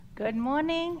Good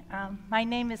morning. My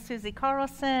name is Susie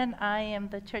Carlson. I am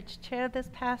the church chair this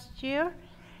past year,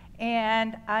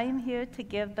 and I am here to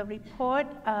give the report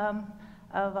of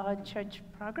our church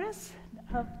progress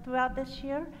throughout this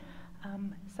year.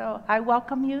 So I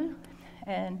welcome you,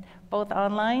 and both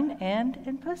online and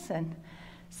in person.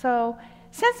 So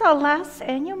since our last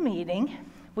annual meeting,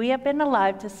 we have been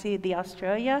alive to see the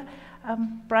Australia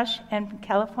brush and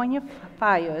California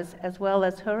fires, as well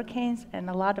as hurricanes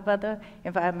and a lot of other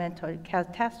environmental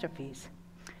catastrophes.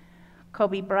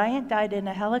 Kobe Bryant died in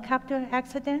a helicopter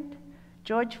accident.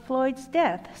 George Floyd's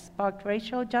death sparked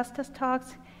racial justice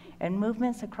talks and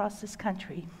movements across this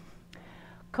country.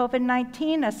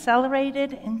 COVID-19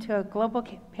 accelerated into a global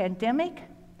pandemic.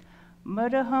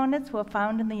 Murder hornets were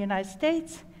found in the United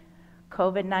States.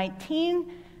 COVID-19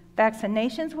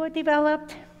 vaccinations were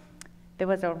developed. There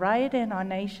was a riot in our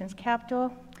nation's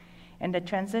capital, and the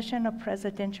transition of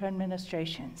presidential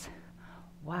administrations.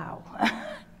 Wow,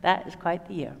 that is quite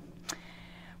the year.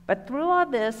 But through all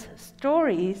this,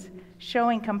 stories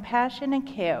showing compassion and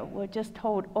care were just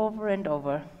told over and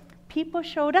over. People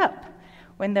showed up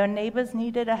when their neighbors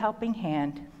needed a helping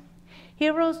hand.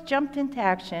 Heroes jumped into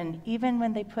action even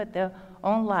when they put their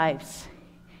own lives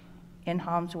in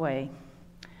harm's way.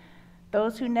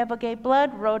 Those who never gave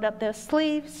blood rolled up their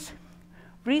sleeves.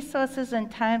 Resources and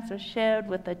times were shared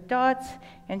with adults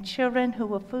and children who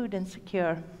were food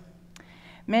insecure.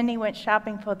 Many went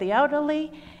shopping for the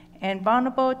elderly and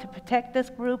vulnerable to protect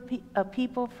this group of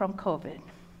people from COVID.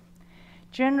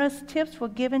 Generous tips were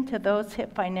given to those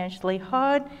hit financially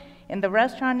hard in the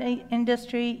restaurant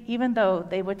industry, even though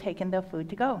they were taking their food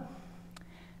to go.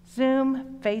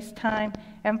 Zoom, FaceTime,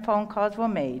 and phone calls were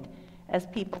made as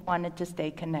people wanted to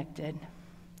stay connected.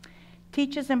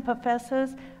 Teachers and professors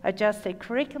adjusted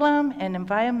curriculum and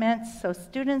environments so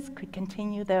students could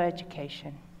continue their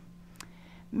education.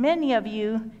 Many of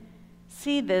you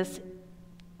see this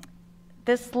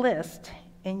list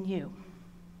in you.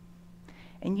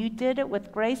 And you did it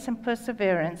with grace and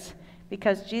perseverance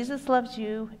because Jesus loves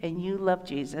you and you love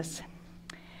Jesus.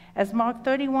 As Mark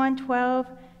 31:12,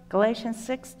 Galatians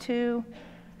 6:2,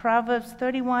 Proverbs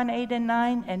 31:8 and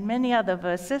 9, and many other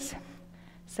verses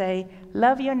say,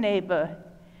 love your neighbor,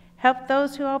 help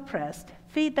those who are oppressed,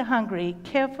 feed the hungry,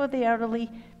 care for the elderly,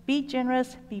 be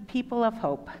generous, be people of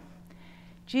hope.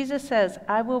 Jesus says,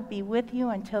 I will be with you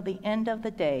until the end of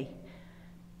the day.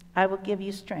 I will give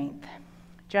you strength.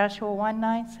 Joshua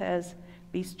 1:9 says,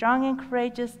 be strong and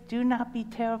courageous, do not be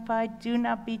terrified, do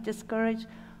not be discouraged,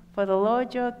 for the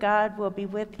Lord your God will be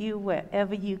with you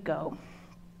wherever you go.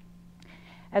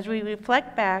 As we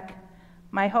reflect back,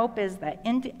 my hope is that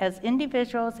as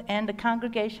individuals and the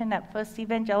congregation at First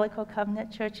Evangelical Covenant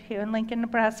Church here in Lincoln,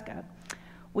 Nebraska,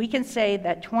 we can say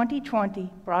that 2020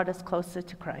 brought us closer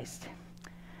to Christ.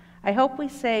 I hope we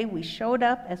say we showed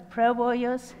up as prayer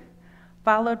warriors,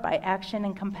 followed by action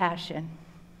and compassion,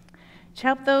 to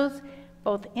help those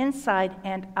both inside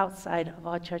and outside of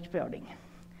our church building.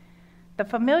 The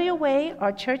familiar way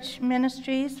our church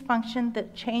ministries functioned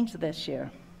that changed this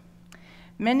year.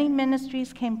 Many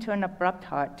ministries came to an abrupt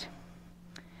halt.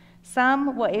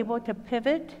 Some were able to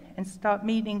pivot and start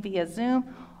meeting via Zoom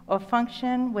or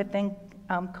function within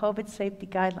COVID safety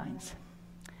guidelines.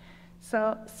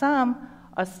 So some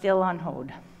are still on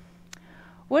hold.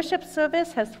 Worship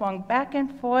service has swung back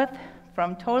and forth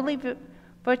from totally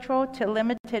virtual to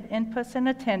limited in-person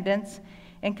attendance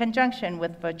in conjunction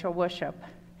with virtual worship.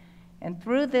 And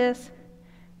through this,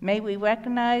 may we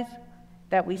recognize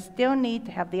that we still need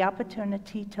to have the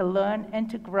opportunity to learn and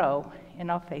to grow in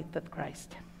our faith with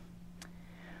Christ.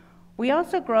 We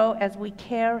also grow as we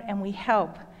care and we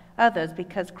help others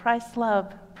because Christ's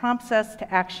love prompts us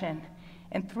to action,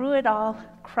 and through it all,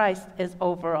 Christ is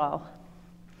over all.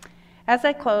 As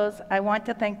I close, I want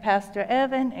to thank Pastor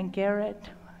Evan and Garrett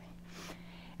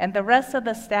and the rest of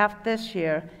the staff this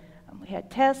year. We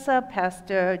had Tessa,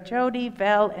 Pastor Jody,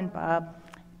 Val, and Bob,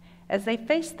 as they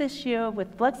face this year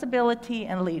with flexibility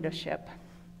and leadership.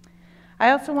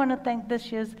 I also want to thank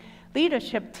this year's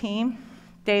leadership team,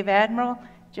 Dave Admiral,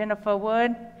 Jennifer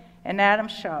Wood, and Adam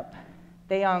Sharp.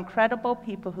 They are incredible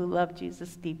people who love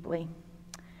Jesus deeply.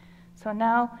 So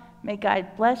now, may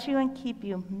God bless you and keep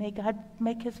you. May God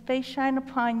make his face shine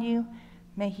upon you.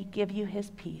 May he give you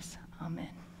his peace. Amen.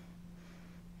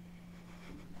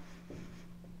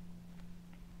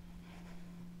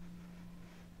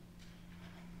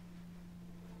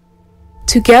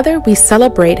 Together, we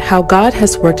celebrate how God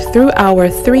has worked through our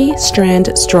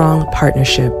three-strand strong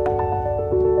partnership: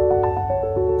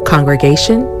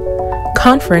 congregation,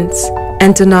 conference,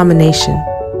 and denomination,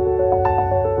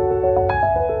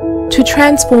 to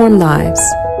transform lives,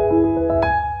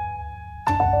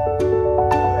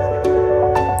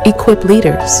 equip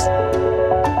leaders.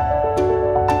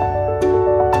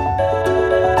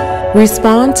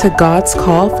 Respond to God's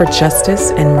call for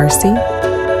justice and mercy.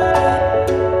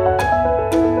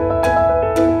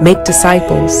 Make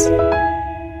disciples.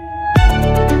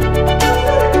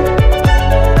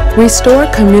 Restore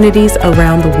communities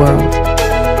around the world.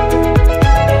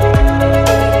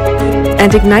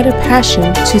 And ignite a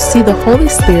passion to see the Holy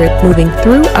Spirit moving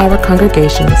through our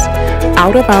congregations,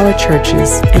 out of our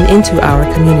churches, and into our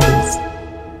communities.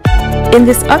 In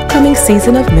this upcoming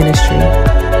season of ministry,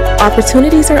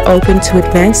 opportunities are open to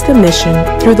advance the mission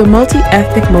through the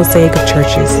multi-ethnic mosaic of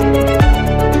churches.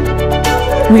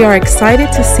 We are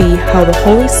excited to see how the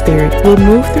Holy Spirit will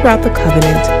move throughout the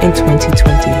covenant in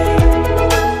 2020.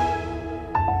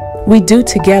 We do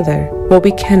together what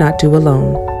we cannot do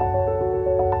alone.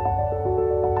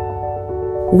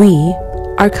 We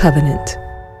are Covenant.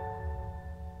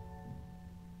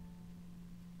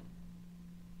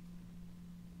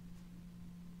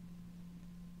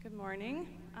 Good morning.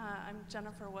 I'm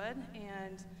Jennifer Wood,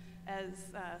 and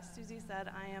as Susie said,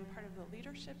 I am part of the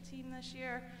leadership team this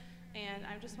year, and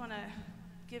I just want to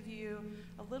give you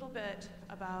a little bit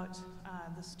about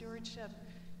the stewardship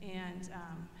and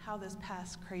how this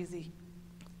past crazy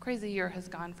year has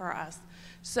gone for us.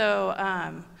 So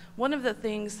one of the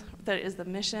things that is the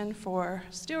mission for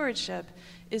stewardship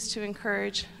is to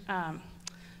encourage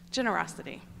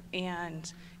generosity.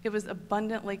 And it was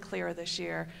abundantly clear this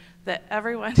year that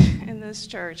everyone in this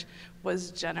church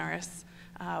was generous.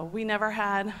 We never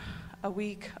had a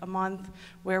week, a month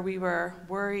where we were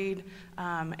worried,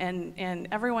 and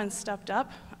everyone stepped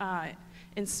up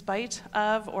in spite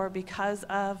of or because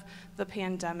of the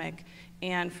pandemic.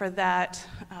 And for that,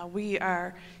 we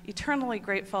are eternally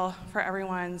grateful for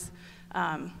everyone's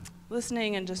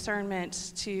listening and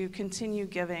discernment to continue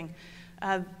giving.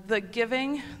 The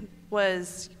giving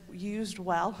was used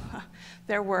well.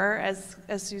 There were, as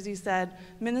Susie said,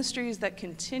 ministries that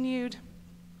continued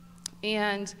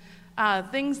and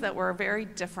things that were very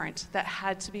different that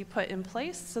had to be put in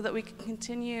place so that we could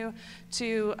continue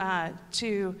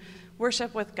to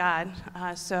worship with God.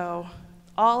 So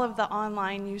all of the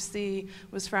online you see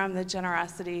was from the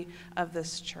generosity of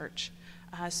this church.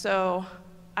 So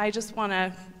I just want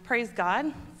to praise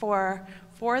God for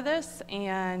this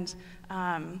and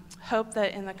hope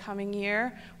that in the coming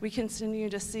year we continue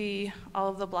to see all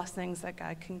of the blessings that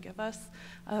God can give us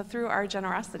through our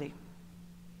generosity.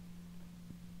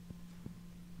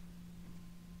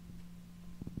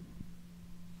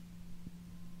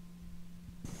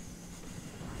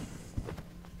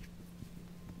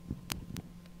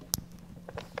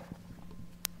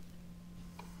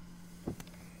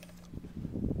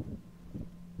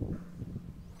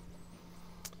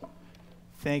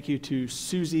 Thank you to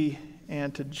Susie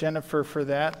and to Jennifer for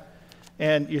that.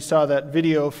 And you saw that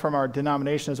video from our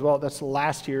denomination as well. That's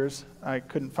last year's. I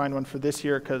couldn't find one for this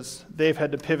year because they've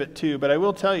had to pivot too. But I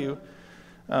will tell you,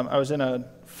 I was in a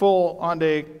full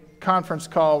on-day conference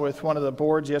call with one of the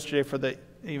boards yesterday for the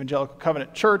Evangelical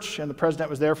Covenant Church, and the president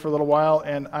was there for a little while,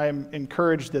 and I'm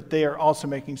encouraged that they are also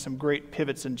making some great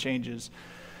pivots and changes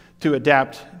to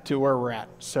adapt to where we're at.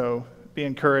 So be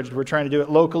encouraged. We're trying to do it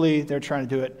locally. They're trying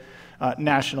to do it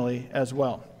nationally as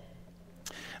well.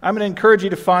 I'm going to encourage you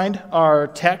to find our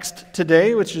text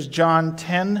today, which is John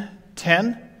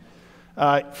 10:10.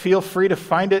 Feel free to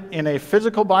find it in a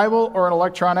physical Bible or an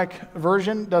electronic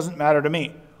version. Doesn't matter to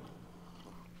me.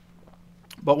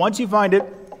 But once you find it,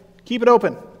 keep it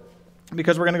open,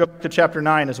 because we're going to go to chapter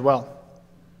 9 as well.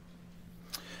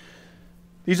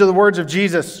 These are the words of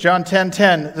Jesus, John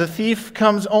 10:10. The thief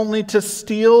comes only to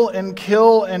steal and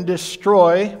kill and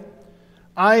destroy.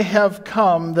 I have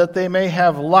come that they may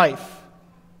have life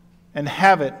and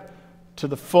have it to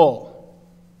the full.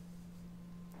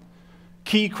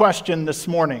 Key question this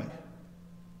morning.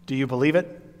 Do you believe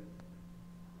it?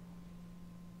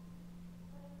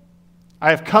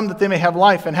 I have come that they may have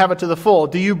life and have it to the full.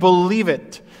 Do you believe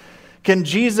it? Can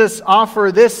Jesus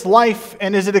offer this life,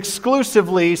 and is it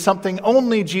exclusively something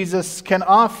only Jesus can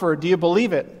offer? Do you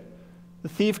believe it? The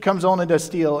thief comes only to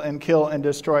steal and kill and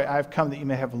destroy. I have come that you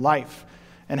may have life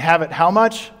and have it how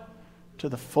much? To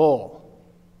the full.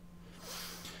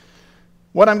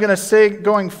 What I'm going to say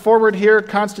going forward here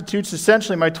constitutes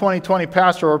essentially my 2020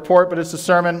 pastoral report, but it's a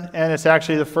sermon, and it's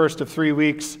actually the first of 3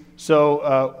 weeks,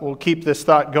 so we'll keep this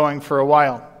thought going for a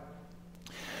while.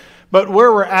 But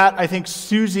where we're at, I think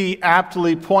Susie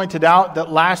aptly pointed out that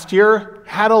last year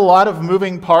had a lot of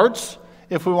moving parts,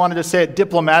 if we wanted to say it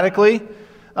diplomatically.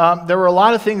 There were a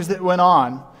lot of things that went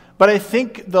on, But I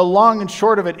think the long and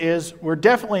short of it is we're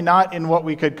definitely not in what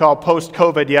we could call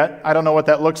post-COVID yet. I don't know what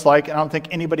that looks like. I don't think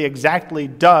anybody exactly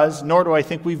does, nor do I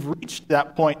think we've reached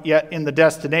that point yet in the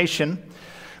destination.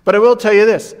 But I will tell you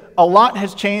this, a lot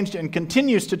has changed and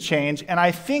continues to change, and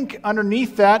I think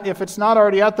underneath that, if it's not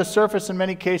already at the surface in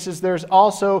many cases, there's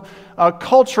also a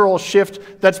cultural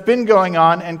shift that's been going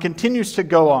on and continues to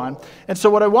go on. And so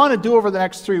what I want to do over the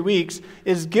next 3 weeks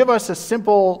is give us a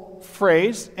simple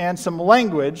phrase and some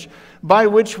language by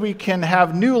which we can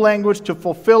have new language to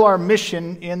fulfill our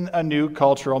mission in a new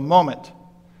cultural moment.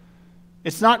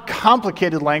 It's not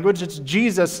complicated language, it's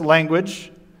Jesus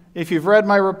language. If you've read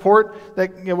my report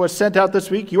that was sent out this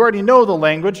week, you already know the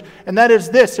language, and that is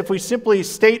this. If we simply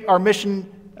state our mission,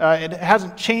 it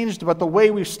hasn't changed, but the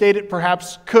way we've stated it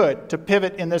perhaps could, to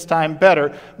pivot in this time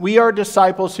better. We are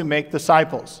disciples who make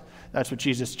disciples. That's what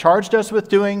Jesus charged us with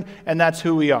doing, and that's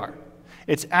who we are.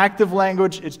 It's active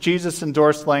language, it's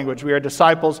Jesus-endorsed language. We are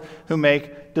disciples who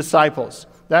make disciples.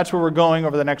 That's where we're going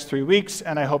over the next 3 weeks,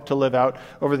 and I hope to live out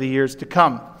over the years to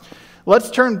come.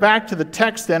 Let's turn back to the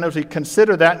text then as we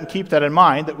consider that and keep that in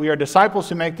mind, that we are disciples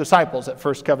who make disciples at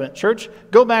First Covenant Church.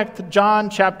 Go back to John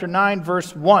chapter 9,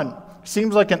 verse 1.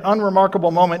 Seems like an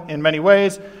unremarkable moment in many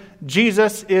ways.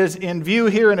 Jesus is in view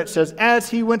here, and it says, as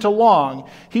he went along,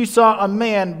 he saw a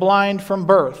man blind from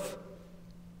birth.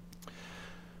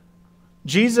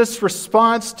 Jesus'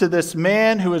 response to this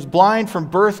man who is blind from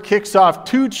birth kicks off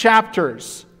 2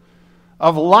 chapters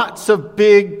of lots of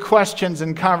big questions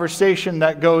and conversation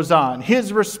that goes on.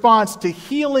 His response to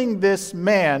healing this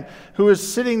man who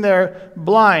is sitting there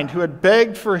blind, who had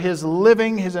begged for his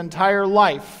living his entire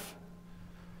life,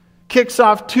 kicks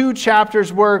off 2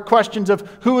 chapters where questions of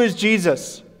who is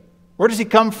Jesus? Where does he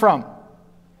come from?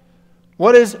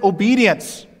 What is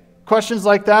obedience? Questions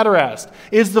like that are asked.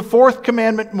 Is the 4th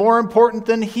commandment more important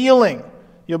than healing?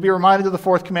 You'll be reminded of the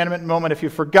 4th commandment in a moment if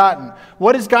you've forgotten.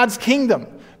 What is God's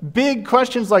kingdom? Big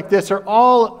questions like this are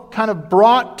all kind of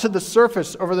brought to the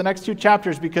surface over the next 2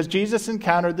 chapters because Jesus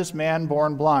encountered this man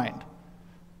born blind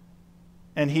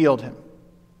and healed him.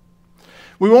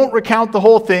 We won't recount the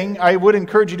whole thing. I would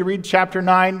encourage you to read chapter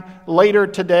 9 later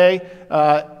today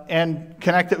and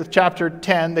connect it with chapter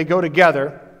 10. They go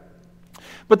together.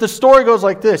 But the story goes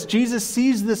like this. Jesus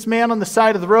sees this man on the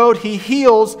side of the road. He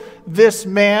heals this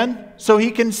man so he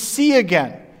can see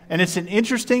again. And it's an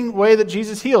interesting way that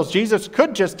Jesus heals. Jesus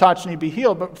could just touch and he'd be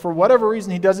healed, but for whatever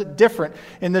reason, he does it different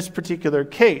in this particular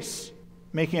case,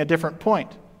 making a different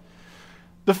point.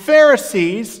 The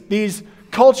Pharisees, these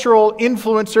cultural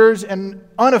influencers and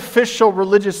unofficial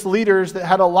religious leaders that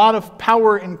had a lot of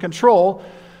power and control,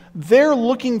 they're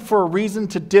looking for a reason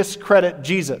to discredit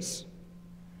Jesus.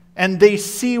 And they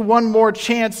see one more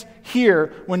chance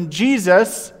here when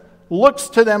Jesus looks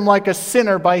to them like a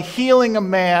sinner by healing a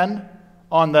man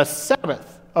on the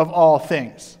Sabbath of all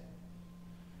things.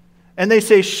 And they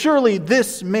say, surely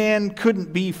this man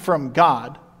couldn't be from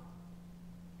God.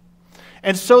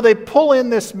 And so they pull in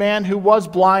this man who was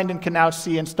blind and can now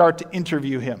see and start to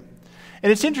interview him.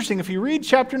 And it's interesting, if you read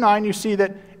chapter 9, you see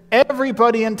that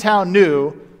everybody in town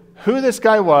knew who this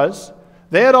guy was.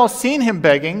 They had all seen him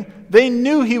begging. They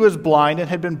knew he was blind and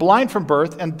had been blind from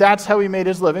birth, and that's how he made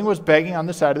his living, was begging on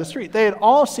the side of the street. They had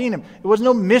all seen him. It was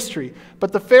no mystery.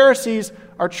 But the Pharisees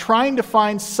are trying to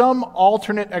find some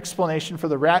alternate explanation for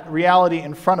the reality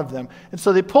in front of them. And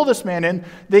so they pull this man in,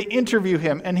 they interview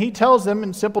him, and he tells them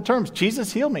in simple terms,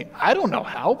 Jesus healed me. I don't know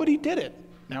how, but he did it.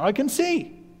 Now I can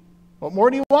see. What more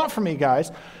do you want from me,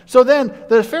 guys? So then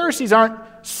the Pharisees aren't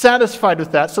satisfied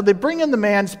with that, so they bring in the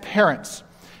man's parents.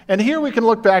 And here we can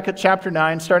look back at chapter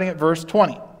 9, starting at verse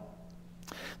 20.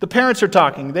 The parents are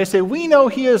talking. They say, we know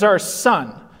he is our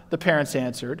son, the parents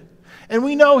answered. And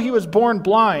we know he was born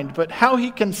blind, but how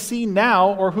he can see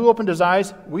now or who opened his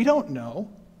eyes, we don't know.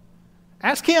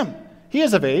 Ask him. He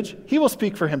is of age. He will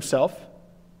speak for himself.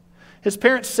 His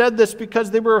parents said this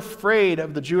because they were afraid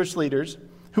of the Jewish leaders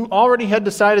who already had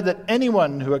decided that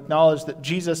anyone who acknowledged that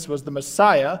Jesus was the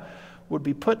Messiah would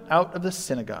be put out of the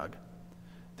synagogue.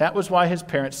 That was why his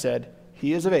parents said,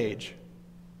 he is of age.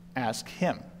 Ask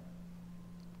him.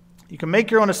 You can make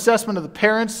your own assessment of the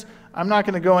parents. I'm not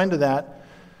going to go into that.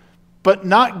 But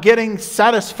not getting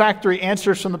satisfactory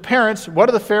answers from the parents, what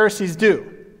do the Pharisees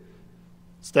do?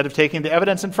 Instead of taking the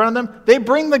evidence in front of them, they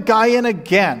bring the guy in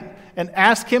again and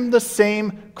ask him the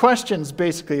same questions,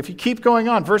 basically. If you keep going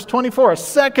on, verse 24, a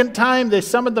second time they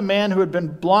summoned the man who had been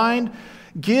blind.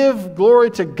 Give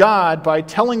glory to God by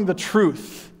telling the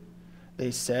truth. They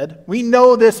said, we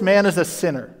know this man is a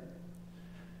sinner.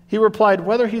 He replied,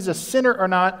 whether he's a sinner or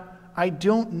not, I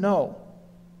don't know.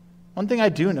 One thing I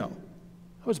do know,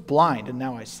 I was blind and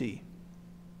now I see.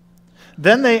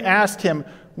 Then they asked him,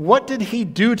 "What did he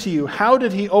do to you? How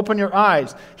did he open your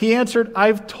eyes?" He answered,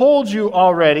 "I've told you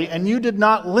already, and you did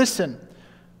not listen.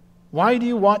 Why do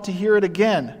you want to hear it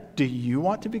again? Do you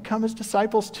want to become his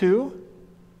disciples too?"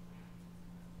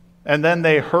 And then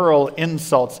they hurl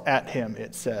insults at him,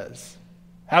 it says.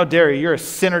 "How dare you? You're a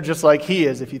sinner just like he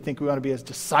is if you think we want to be his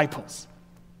disciples."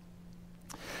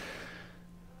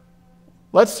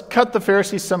 Let's cut the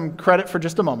Pharisees some credit for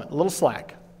just a moment, a little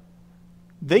slack.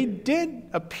 They did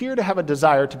appear to have a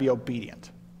desire to be obedient.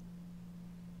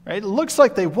 Right? It looks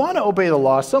like they want to obey the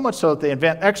law, so much so that they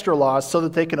invent extra laws so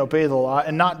that they can obey the law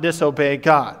and not disobey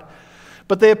God.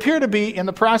 But they appear to be, in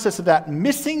the process of that,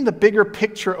 missing the bigger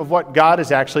picture of what God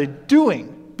is actually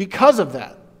doing because of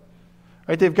that.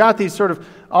 Right? They've got these sort of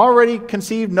already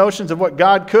conceived notions of what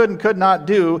God could and could not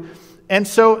do, and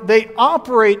so they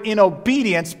operate in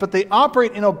obedience, but they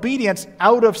operate in obedience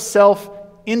out of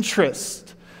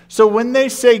self-interest. So when they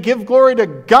say, "Give glory to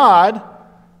God,"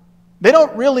 they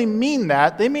don't really mean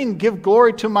that. They mean, "Give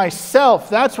glory to myself."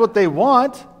 That's what they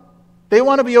want. They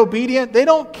want to be obedient. They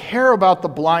don't care about the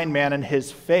blind man and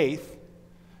his faith.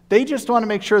 They just want to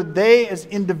make sure they, as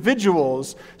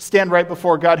individuals, stand right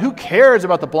before God. Who cares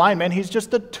about the blind man? He's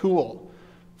just a tool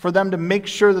for them to make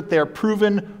sure that they're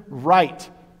proven right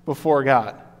before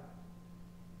God.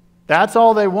 That's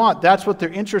all they want. That's what they're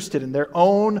interested in, their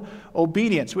own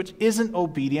obedience, which isn't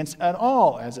obedience at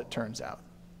all, as it turns out.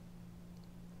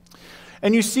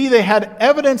 And you see, they had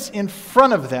evidence in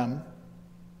front of them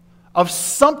of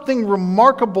something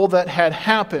remarkable that had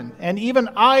happened, and even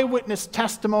eyewitness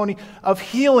testimony of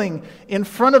healing in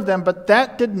front of them, but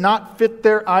that did not fit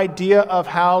their idea of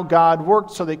how God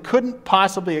worked, so they couldn't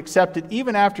possibly accept it,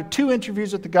 even after 2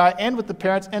 interviews with the guy and with the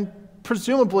parents, and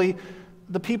presumably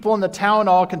the people in the town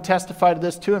all can testify to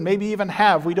this too, and maybe even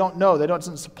have. We don't know. They don't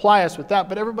supply us with that,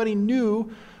 but everybody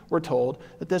knew, we're told,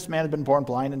 that this man had been born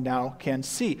blind and now can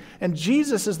see. And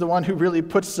Jesus is the one who really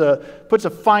puts a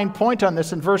fine point on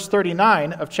this in verse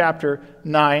 39 of chapter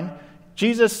 9.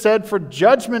 Jesus said, "For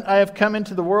judgment I have come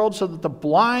into the world, so that the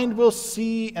blind will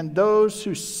see, and those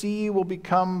who see will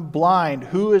become blind."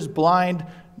 Who is blind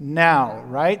now,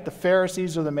 right? The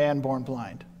Pharisees or the man born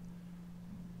blind?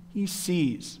 He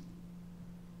sees.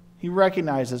 He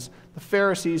recognizes the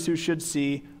Pharisees who should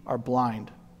see are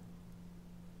blind.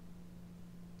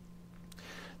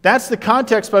 That's the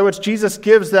context by which Jesus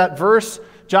gives that verse,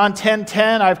 John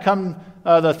 10:10, "I've come,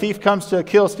 the thief comes to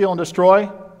kill, steal, and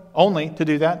destroy," only to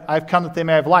do that. "I've come that they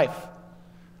may have life."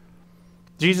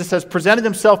 Jesus has presented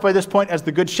himself by this point as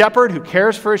the good shepherd who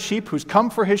cares for his sheep, who's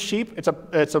come for his sheep.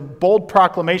 It's a bold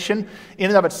proclamation in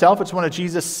and of itself. It's one of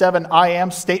Jesus' 7 I am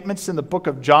statements in the book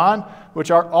of John, which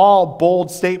are all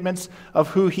bold statements of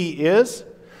who he is.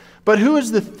 But who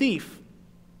is the thief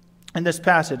in this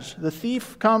passage? The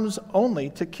thief comes only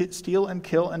to steal and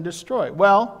kill and destroy.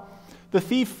 Well, the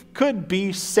thief could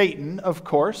be Satan, of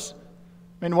course.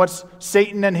 I mean, what's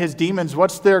Satan and his demons?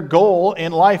 What's their goal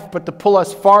in life but to pull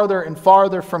us farther and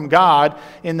farther from God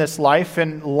in this life?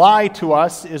 And lie to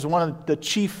us is one of the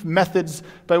chief methods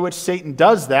by which Satan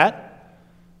does that.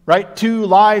 Right? 2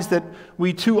 lies that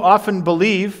we too often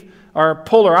believe are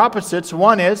polar opposites.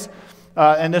 One is,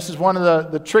 and this is one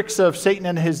of the tricks of Satan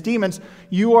and his demons,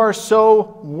 you are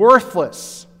so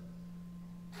worthless,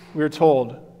 we're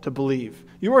told to believe.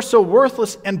 You are so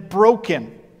worthless and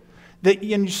broken that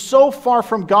you're so far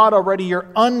from God already, you're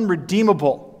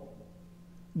unredeemable.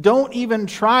 Don't even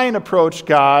try and approach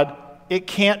God. It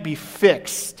can't be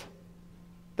fixed.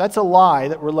 That's a lie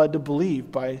that we're led to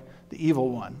believe by the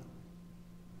evil one.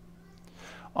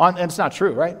 And it's not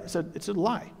true, right? It's a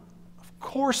lie. Of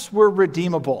course we're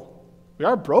redeemable. We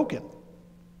are broken,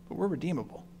 but we're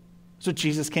redeemable. That's what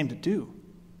Jesus came to do.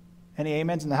 Any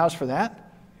amens in the house for that?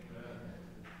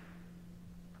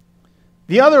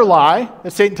 The other lie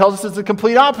that Satan tells us is the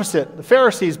complete opposite. The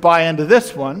Pharisees buy into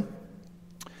this one.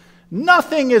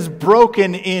 Nothing is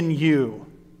broken in you.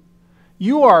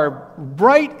 You are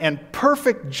right and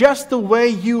perfect just the way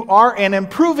you are and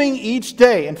improving each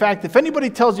day. In fact, if anybody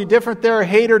tells you different, they're a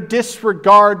hater.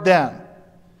 Disregard them.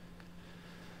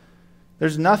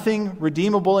 There's nothing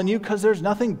redeemable in you because there's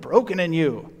nothing broken in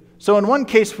you. So in one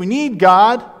case, we need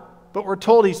God, but we're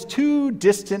told he's too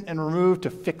distant and removed to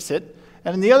fix it.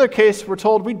 And in the other case, we're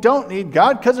told we don't need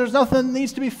God because there's nothing that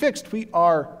needs to be fixed. We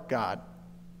are God.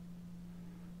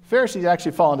 Pharisees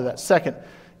actually fall into that second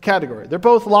category. They're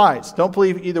both lies. Don't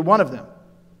believe either one of them.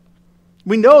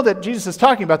 We know that Jesus is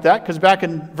talking about that because back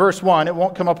in verse 1, it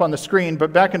won't come up on the screen,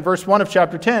 but back in verse 1 of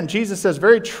chapter 10, Jesus says,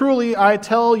 "Very truly I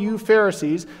tell you,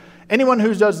 Pharisees, anyone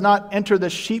who does not enter the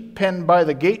sheep pen by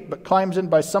the gate but climbs in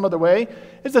by some other way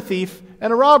is a thief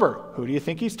and a robber." Who do you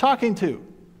think he's talking to?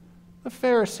 The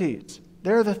Pharisees.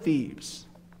 They're the thieves.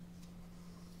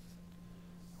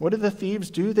 What do the thieves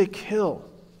do? They kill.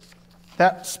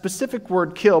 That specific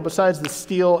word kill, besides the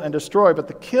steal and destroy, but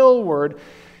the kill word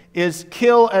is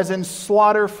kill as in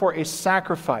slaughter for a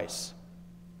sacrifice,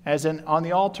 as in on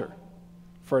the altar,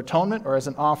 for atonement or as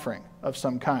an offering of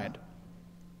some kind.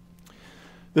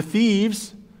 The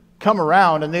thieves come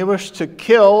around and they wish to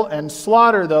kill and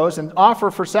slaughter those and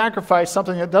offer for sacrifice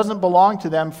something that doesn't belong to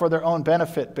them for their own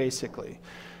benefit, basically.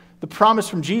 The promise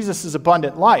from Jesus is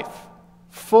abundant life,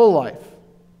 full life.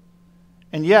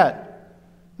 And yet,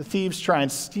 the thieves try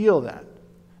and steal that.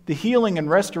 The healing and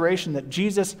restoration that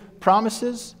Jesus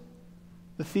promises,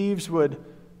 the thieves would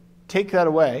take that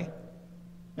away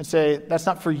and say, that's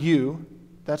not for you,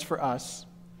 that's for us.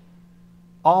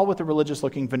 All with a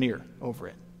religious-looking veneer over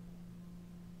it.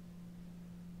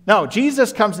 No,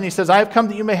 Jesus comes and he says, I have come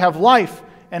that you may have life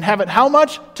and have it how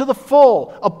much? To the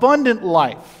full, abundant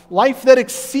life. Life that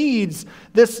exceeds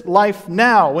this life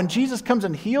now. When Jesus comes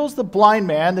and heals the blind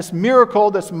man, this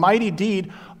miracle, this mighty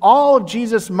deed, all of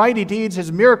Jesus' mighty deeds,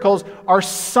 his miracles, are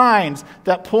signs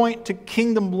that point to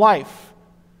kingdom life.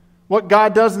 What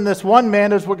God does in this one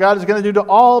man is what God is going to do to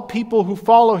all people who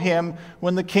follow him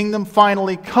when the kingdom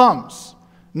finally comes.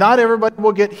 Not everybody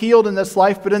will get healed in this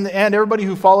life, but in the end, everybody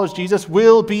who follows Jesus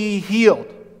will be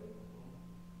healed.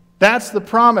 That's the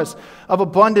promise of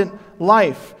abundant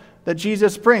life that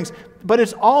Jesus brings. But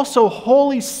it's also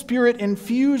Holy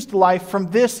Spirit-infused life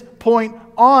from this point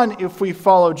on if we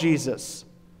follow Jesus.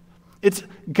 It's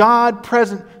God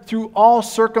present through all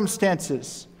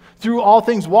circumstances, through all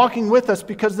things, walking with us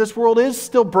because this world is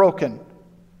still broken.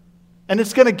 And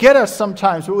it's going to get us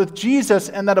sometimes, but with Jesus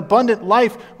and that abundant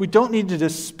life, we don't need to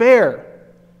despair.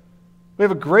 We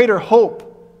have a greater hope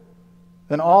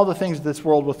than all the things this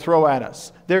world will throw at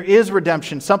us. There is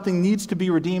redemption. Something needs to be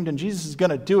redeemed, and Jesus is going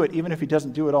to do it, even if he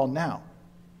doesn't do it all now.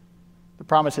 The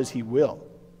promise is he will.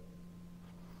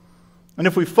 And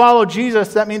if we follow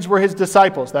Jesus, that means we're his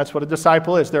disciples. That's what a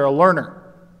disciple is. They're a learner,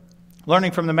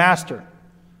 learning from the master.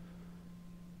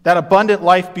 That abundant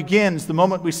life begins the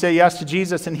moment we say yes to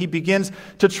Jesus, and he begins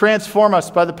to transform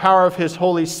us by the power of his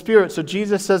Holy Spirit. So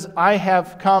Jesus says, I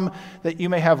have come that you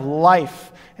may have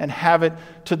life and have it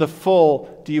to the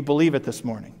full. Do you believe it this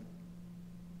morning?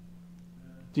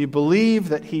 Do you believe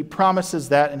that he promises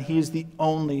that and he is the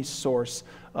only source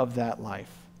of that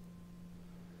life?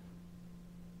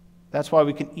 That's why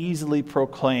we can easily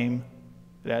proclaim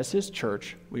that as his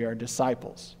church, we are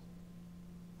disciples.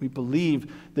 We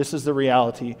believe this is the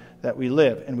reality that we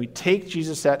live. And we take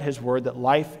Jesus at his word that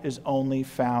life is only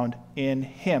found in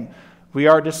him. We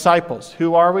are disciples.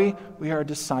 Who are we? We are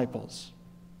disciples.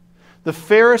 The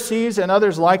Pharisees and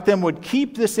others like them would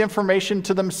keep this information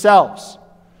to themselves.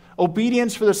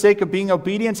 Obedience for the sake of being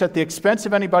obedience at the expense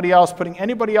of anybody else, putting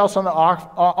anybody else on the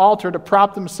altar to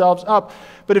prop themselves up.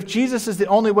 But if Jesus is the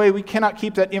only way, we cannot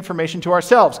keep that information to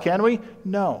ourselves, can we?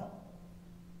 No.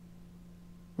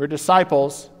 We're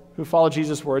disciples who follow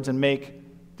Jesus' words and make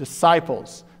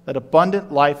disciples. That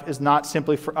abundant life is not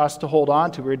simply for us to hold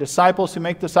on to. We're disciples who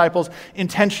make disciples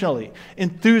intentionally,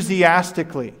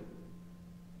 enthusiastically.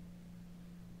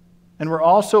 And we're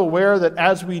also aware that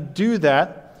as we do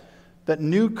that, that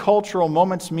new cultural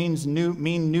moments mean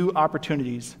new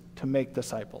opportunities to make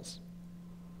disciples.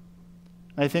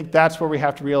 And I think that's where we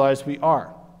have to realize we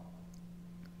are.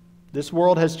 This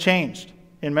world has changed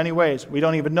in many ways. We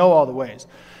don't even know all the ways.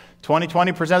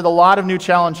 2020 presented a lot of new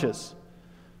challenges.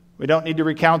 We don't need to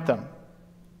recount them.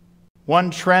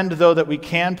 One trend, though, that we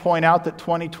can point out that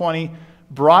 2020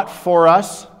 brought for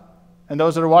us, and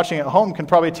those that are watching at home can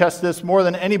probably attest this more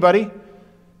than anybody,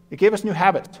 it gave us new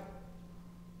habits.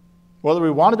 Whether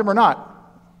we wanted them or not,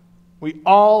 we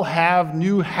all have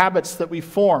new habits that we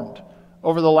formed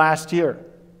over the last year,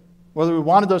 whether we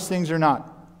wanted those things or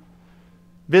not.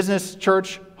 Business,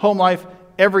 church, home life,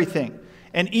 everything.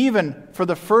 And even for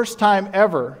the first time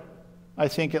ever, I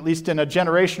think at least in a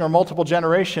generation or multiple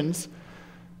generations,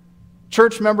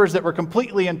 church members that were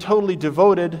completely and totally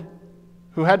devoted,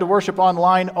 who had to worship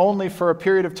online only for a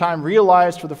period of time,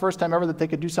 realized for the first time ever that they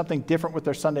could do something different with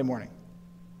their Sunday morning.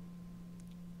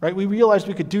 Right? We realized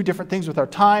we could do different things with our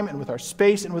time and with our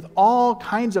space and with all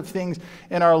kinds of things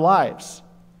in our lives.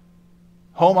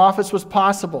 Home office was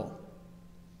possible.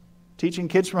 Teaching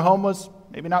kids from home was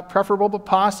maybe not preferable, but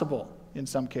possible in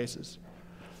some cases.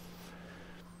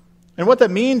 And what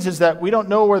that means is that we don't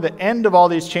know where the end of all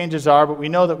these changes are, but we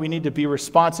know that we need to be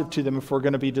responsive to them if we're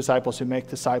going to be disciples who make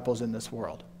disciples in this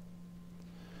world.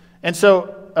 And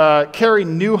so, Kerry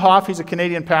Newhoff, he's a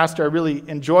Canadian pastor. I really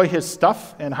enjoy his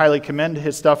stuff and highly commend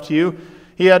his stuff to you.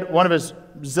 He had one of his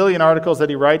zillion articles that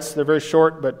he writes. They're very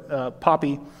short, but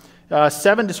poppy.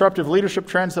 7 disruptive leadership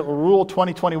trends that will rule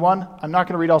 2021. I'm not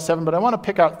going to read all 7, but I want to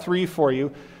pick out 3 for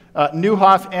you.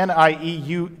 Nieuwhof,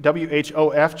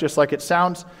 Nieuwhof, just like it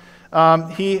sounds.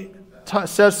 He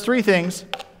says 3 things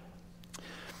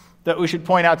that we should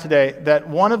point out today. That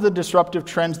one of the disruptive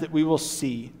trends that we will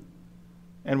see,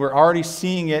 and we're already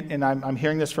seeing it, and I'm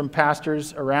hearing this from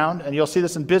pastors around, and you'll see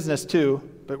this in business too,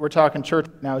 but we're talking church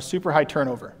now, is super high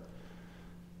turnover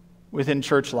within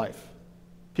church life.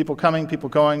 People coming, people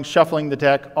going, shuffling the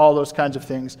deck, all those kinds of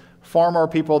things. Far more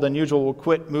people than usual will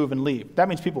quit, move, and leave. That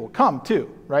means people will come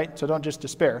too, right? So don't just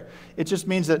despair. It just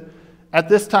means that at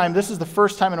this time, this is the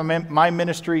first time in my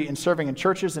ministry in serving in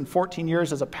churches in 14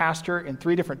 years as a pastor in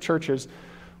 3 different churches,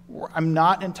 I'm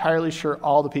not entirely sure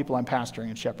all the people I'm pastoring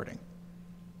and shepherding.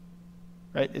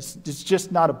 Right? It's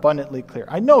just not abundantly clear.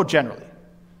 I know generally,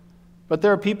 but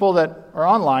there are people that are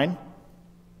online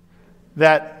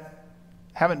that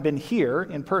haven't been here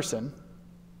in person,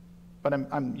 but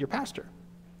I'm your pastor,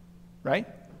 right?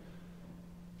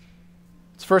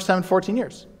 It's the first time in 14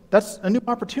 years. That's a new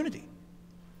opportunity.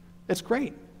 It's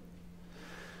great.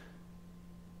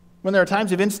 When there are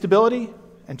times of instability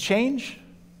and change,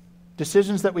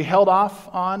 decisions that we held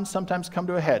off on sometimes come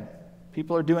to a head.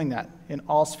 People are doing that in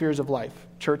all spheres of life.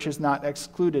 Church is not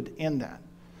excluded in that.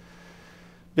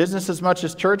 Business as much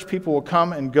as church, people will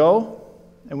come and go,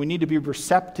 and we need to be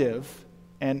receptive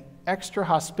and extra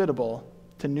hospitable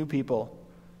to new people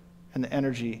and the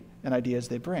energy and ideas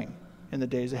they bring in the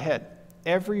days ahead.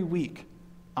 Every week,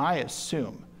 I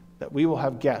assume that we will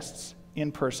have guests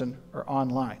in person or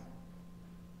online.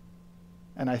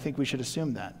 And I think we should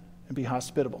assume that and be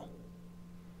hospitable.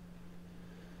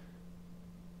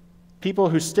 People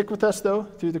who stick with us, though,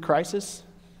 through the crisis,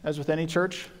 as with any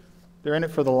church, they're in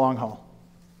it for the long haul.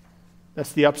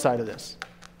 That's the upside of this.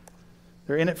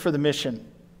 They're in it for the mission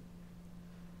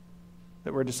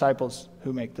that we're disciples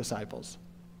who make disciples.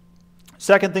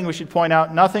 Second thing we should point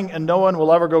out, nothing and no one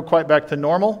will ever go quite back to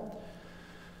normal.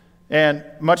 And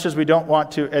much as we don't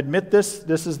want to admit this,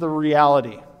 this is the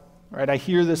reality. Right? I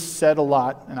hear this said a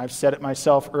lot, and I've said it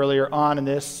myself earlier on in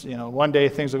this. One day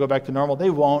things will go back to normal.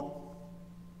 They won't.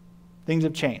 Things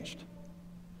have changed.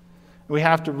 We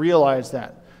have to realize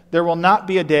that. There will not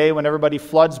be a day when everybody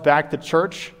floods back to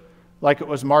church like it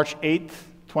was March 8th,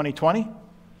 2020,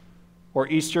 or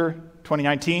Easter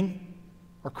 2019,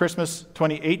 or Christmas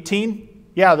 2018.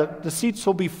 Yeah, the seats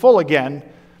will be full again,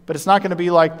 but it's not going to be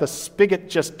like the spigot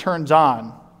just turns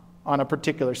on a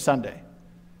particular Sunday.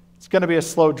 It's going to be a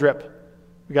slow drip.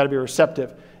 We've got to be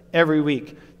receptive every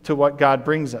week to what God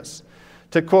brings us.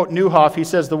 To quote Nieuwhof, he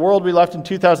says, "The world we left in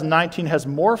 2019 has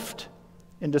morphed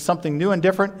into something new and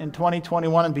different in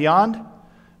 2021 and beyond.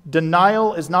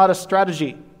 Denial is not a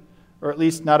strategy, or at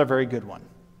least not a very good one."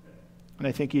 And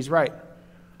I think he's right.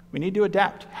 We need to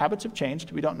adapt. Habits have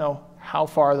changed. We don't know how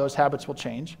far those habits will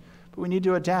change, but we need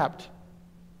to adapt.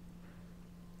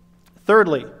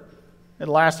 Thirdly, and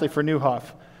lastly for Nieuwhof,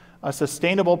 a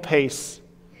sustainable pace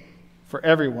for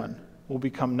everyone will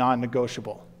become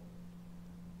non-negotiable.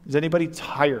 Is anybody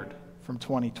tired from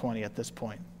 2020 at this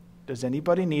point? Does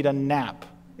anybody need a nap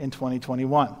in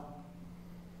 2021?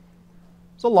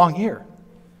 It's a long year.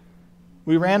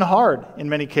 We ran hard in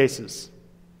many cases.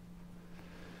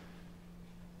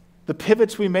 The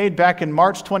pivots we made back in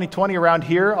March 2020 around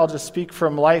here, I'll just speak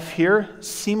from life here,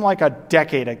 seem like a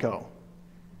decade ago.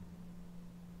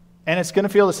 And it's going to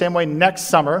feel the same way next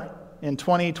summer, in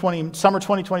summer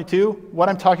 2022. What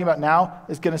I'm talking about now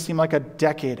is going to seem like a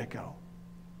decade ago.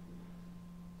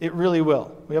 It really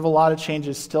will. We have a lot of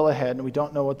changes still ahead, and we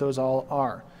don't know what those all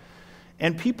are.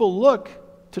 And people look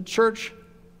to church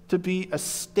to be a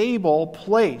stable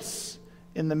place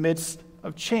in the midst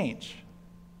of change.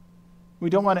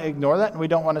 We don't want to ignore that, and we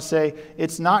don't want to say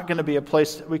it's not going to be a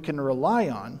place that we can rely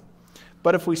on.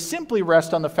 But if we simply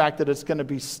rest on the fact that it's going to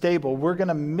be stable, we're going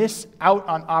to miss out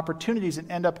on opportunities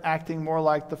and end up acting more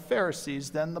like the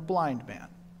Pharisees than the blind man.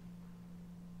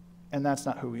 And that's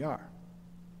not who we are.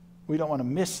 We don't want to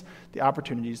miss the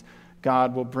opportunities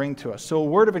God will bring to us. So a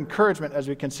word of encouragement as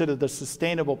we consider the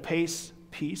sustainable piece.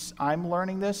 I'm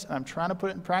learning this, and I'm trying to put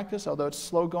it in practice, although it's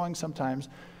slow going sometimes.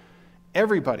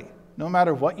 Everybody, no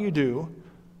matter what you do,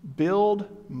 build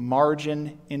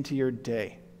margin into your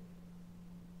day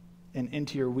and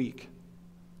into your week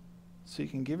so you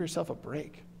can give yourself a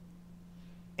break.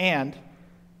 And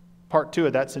part 2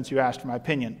 of that, since you asked for my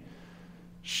opinion,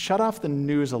 shut off the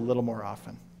news a little more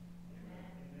often.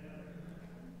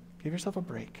 Give yourself a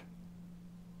break.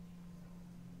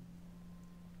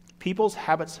 People's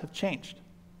habits have changed.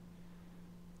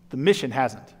 The mission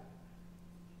hasn't.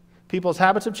 People's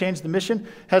habits have changed. The mission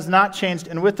has not changed.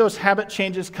 And with those habit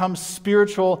changes comes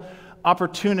spiritual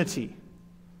opportunity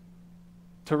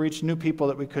to reach new people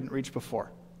that we couldn't reach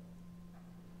before.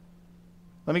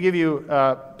 Let me give you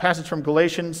a passage from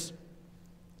Galatians,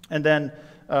 and then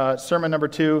sermon number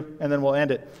 2, and then we'll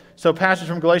end it. So passage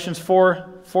from Galatians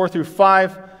 4 through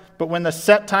 5. But when the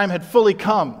set time had fully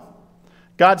come,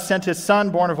 God sent his Son,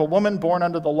 born of a woman, born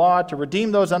under the law, to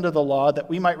redeem those under the law, that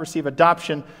we might receive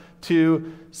adoption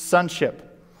to sonship.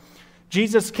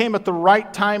 Jesus came at the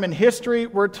right time in history,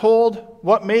 we're told.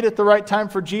 What made it the right time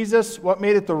for Jesus? What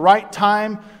made it the right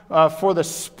time for the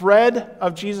spread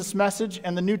of Jesus' message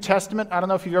and the New Testament? I don't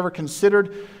know if you've ever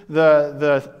considered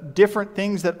the different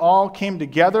things that all came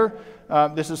together.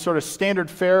 This is sort of standard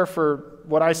fare for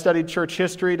what I studied church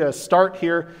history to start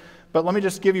here. But let me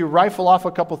just rifle off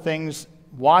a couple things.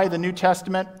 Why the New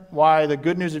Testament, why the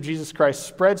good news of Jesus Christ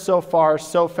spread so far,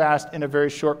 so fast in a very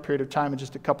short period of time, in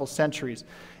just a couple centuries.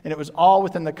 And it was all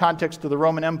within the context of the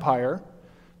Roman Empire,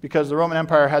 because the Roman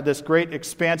Empire had this great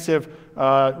expansive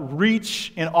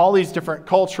reach in all these different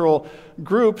cultural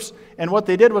groups. And what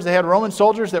they did was they had Roman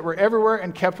soldiers that were everywhere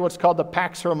and kept what's called the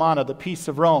Pax Romana, the peace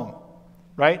of Rome,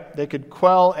 right? They could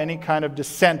quell any kind of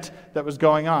dissent that was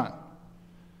going on.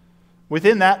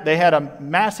 Within that, they had a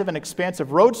massive and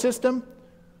expansive road system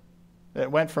that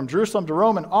went from Jerusalem to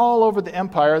Rome and all over the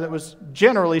empire that was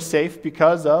generally safe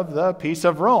because of the peace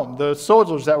of Rome, the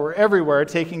soldiers that were everywhere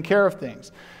taking care of things.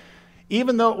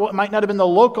 Even though it might not have been the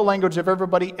local language of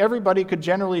everybody could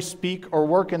generally speak or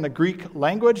work in the Greek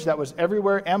language that was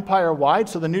everywhere empire-wide.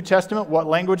 So the New Testament, what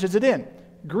language is it in?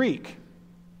 Greek.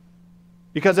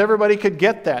 Because everybody could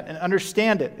get that and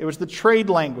understand it. It was the trade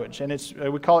language, and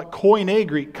we call it Koine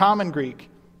Greek, common Greek.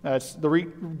 It's the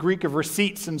Greek of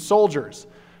receipts and soldiers,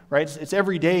 right? It's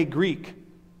everyday Greek.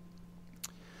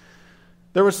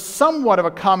 There was somewhat of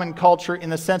a common culture in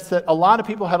the sense that a lot of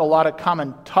people had a lot of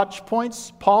common touch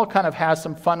points. Paul kind of has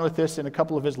some fun with this in a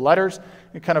couple of his letters,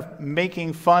 and kind of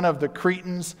making fun of the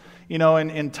Cretans,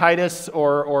 in Titus,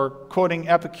 or quoting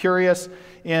Epicurus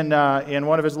in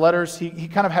one of his letters. He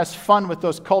kind of has fun with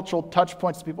those cultural touch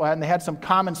points that people had, and they had some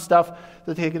common stuff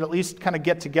that they could at least kind of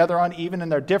get together on, even in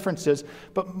their differences.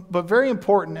 But very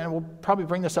important, and we'll probably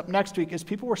bring this up next week, is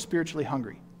people were spiritually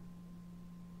hungry.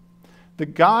 The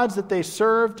gods that they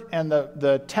served and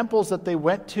the temples that they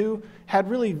went to had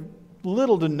really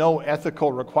little to no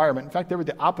ethical requirement. In fact, they were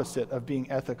the opposite of being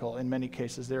ethical in many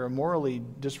cases. They were morally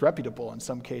disreputable in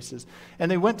some cases. And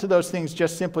they went to those things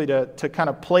just simply to kind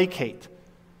of placate.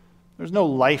 There's no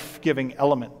life-giving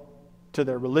element to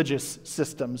their religious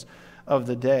systems of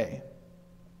the day.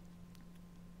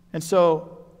 And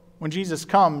so when Jesus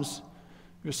comes,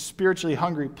 it's a spiritually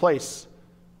hungry place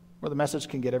where the message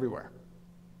can get everywhere.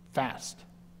 Fast.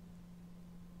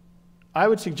 I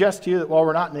would suggest to you that while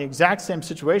we're not in the exact same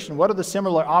situation, what are the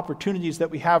similar opportunities that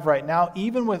we have right now,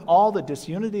 even with all the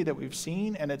disunity that we've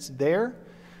seen, and it's there,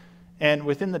 and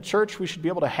within the church we should be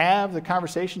able to have the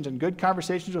conversations and good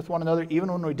conversations with one another,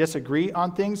 even when we disagree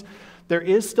on things. There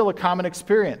is still a common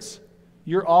experience.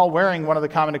 You're all wearing one of the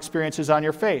common experiences on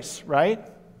your face, right?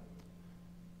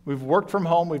 We've worked from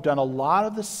home. We've done a lot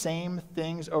of the same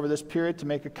things over this period to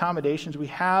make accommodations. We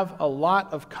have a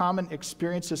lot of common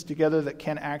experiences together that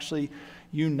can actually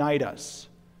unite us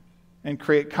and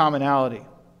create commonality.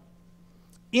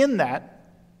 In that,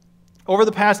 over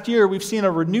the past year, we've seen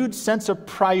a renewed sense of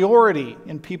priority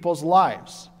in people's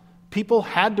lives. People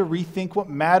had to rethink what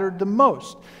mattered the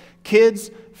most.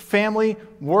 Kids, family,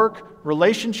 work,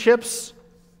 relationships.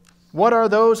 What are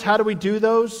those? How do we do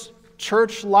those?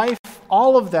 Church life.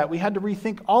 All of that, we had to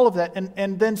rethink all of that.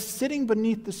 And then sitting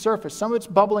beneath the surface, some of it's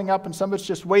bubbling up and some of it's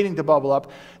just waiting to bubble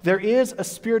up, there is a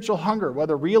spiritual hunger,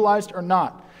 whether realized or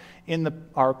not, in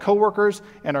our coworkers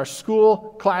and our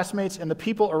school classmates and the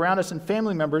people around us and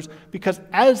family members, because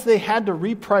as they had to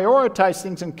reprioritize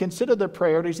things and consider their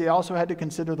priorities, they also had to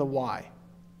consider the why.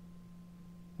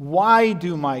 Why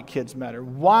do my kids matter?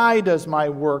 Why does my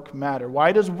work matter?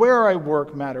 Why does where I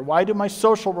work matter? Why do my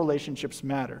social relationships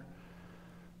matter?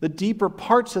 The deeper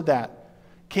parts of that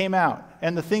came out,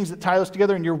 and the things that tie us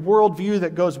together and your worldview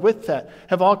that goes with that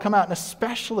have all come out. And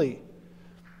especially,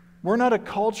 we're not a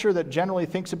culture that generally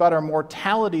thinks about our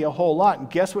mortality a whole lot. And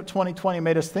guess what 2020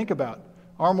 made us think about?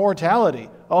 Our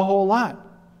mortality a whole lot.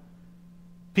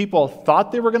 People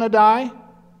thought they were going to die,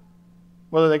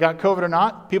 whether they got COVID or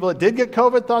not. People that did get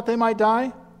COVID thought they might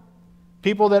die.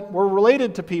 People that were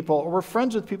related to people or were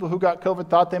friends with people who got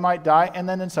COVID thought they might die, and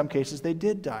then in some cases they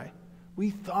did die. We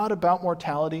thought about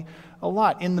mortality a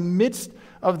lot. In the midst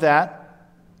of that,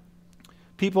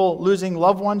 people losing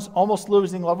loved ones, almost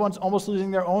losing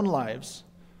their own lives.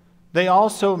 They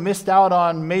also missed out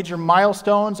on major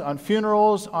milestones, on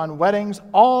funerals, on weddings.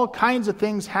 All kinds of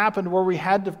things happened where we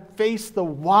had to face the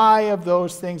why of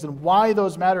those things and why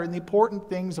those matter and the important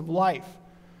things of life.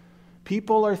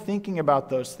 People are thinking about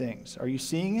those things. Are you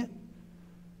seeing it?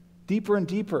 Deeper and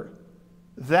deeper.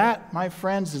 That, my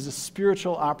friends, is a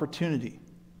spiritual opportunity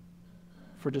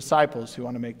for disciples who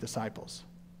want to make disciples.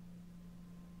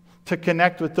 To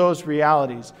connect with those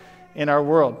realities in our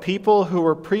world. People who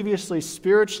were previously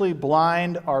spiritually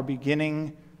blind are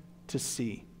beginning to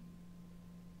see.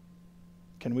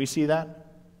 Can we see that?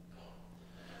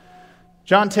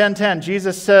 John 10:10,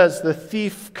 Jesus says, "The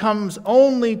thief comes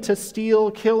only to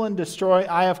steal, kill, and destroy.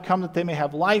 I have come that they may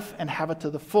have life and have it to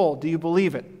the full." Do you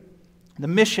believe it? The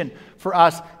mission for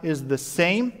us is the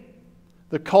same.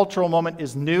 The cultural moment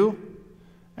is new.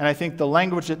 And I think the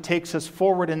language that takes us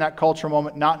forward in that cultural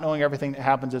moment, not knowing everything that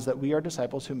happens, is that we are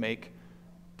disciples who make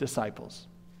disciples.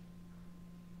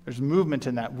 There's movement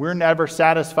in that. We're never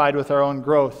satisfied with our own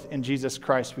growth in Jesus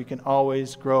Christ. We can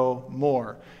always grow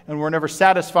more. And we're never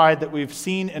satisfied that we've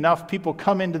seen enough people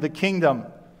come into the kingdom.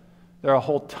 There are a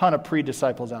whole ton of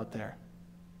pre-disciples out there.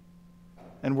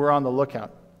 And we're on the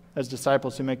lookout as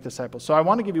disciples who make disciples. So I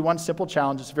want to give you one simple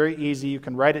challenge. It's very easy. You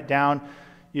can write it down.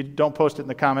 You don't post it in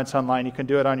the comments online. You can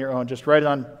do it on your own. Just write it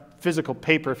on physical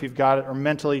paper if you've got it, or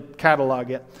mentally catalog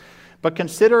it. But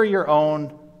consider your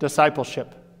own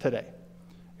discipleship today.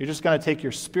 You're just going to take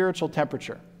your spiritual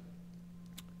temperature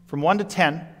from 1 to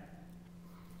 10,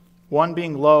 1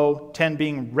 being low, 10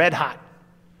 being red hot.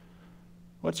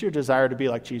 What's your desire to be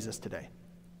like Jesus today?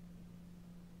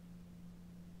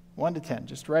 1 to 10.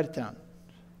 Just write it down.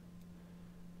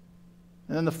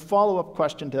 And then the follow-up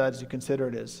question to that as you consider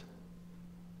it is,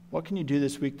 what can you do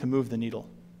this week to move the needle?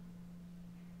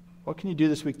 What can you do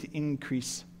this week to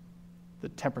increase the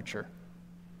temperature?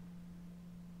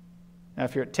 Now,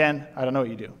 if you're at 10, I don't know what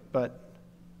you do, but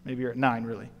maybe you're at 9,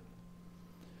 really.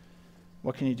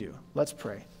 What can you do? Let's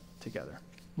pray together.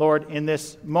 Lord, in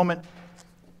this moment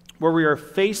where we are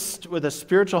faced with a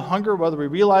spiritual hunger, whether we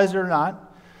realize it or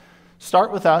not,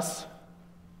 start with us.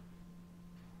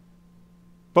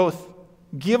 Both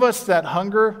give us that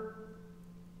hunger,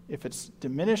 if it's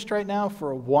diminished right now,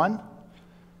 for a 1.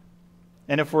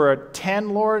 And if we're a 10,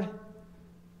 Lord,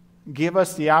 give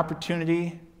us the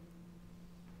opportunity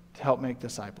to help make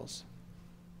disciples.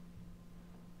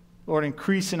 Lord,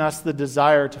 increase in us the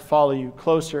desire to follow you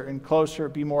closer and closer,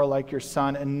 be more like your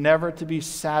Son, and never to be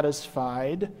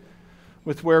satisfied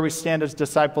with where we stand as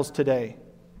disciples today.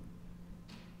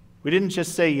 We didn't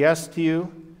just say yes to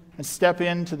you and step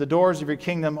into the doors of your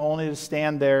kingdom only to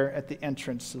stand there at the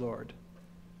entrance, Lord.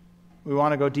 We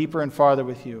want to go deeper and farther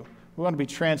with you. We want to be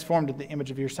transformed into the image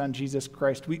of your Son, Jesus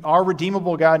Christ. We are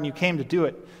redeemable, God, and you came to do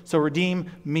it. So redeem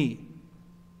me.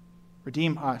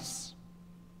 Redeem us.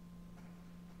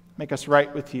 Make us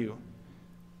right with you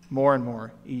more and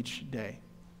more each day.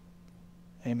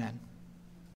 Amen.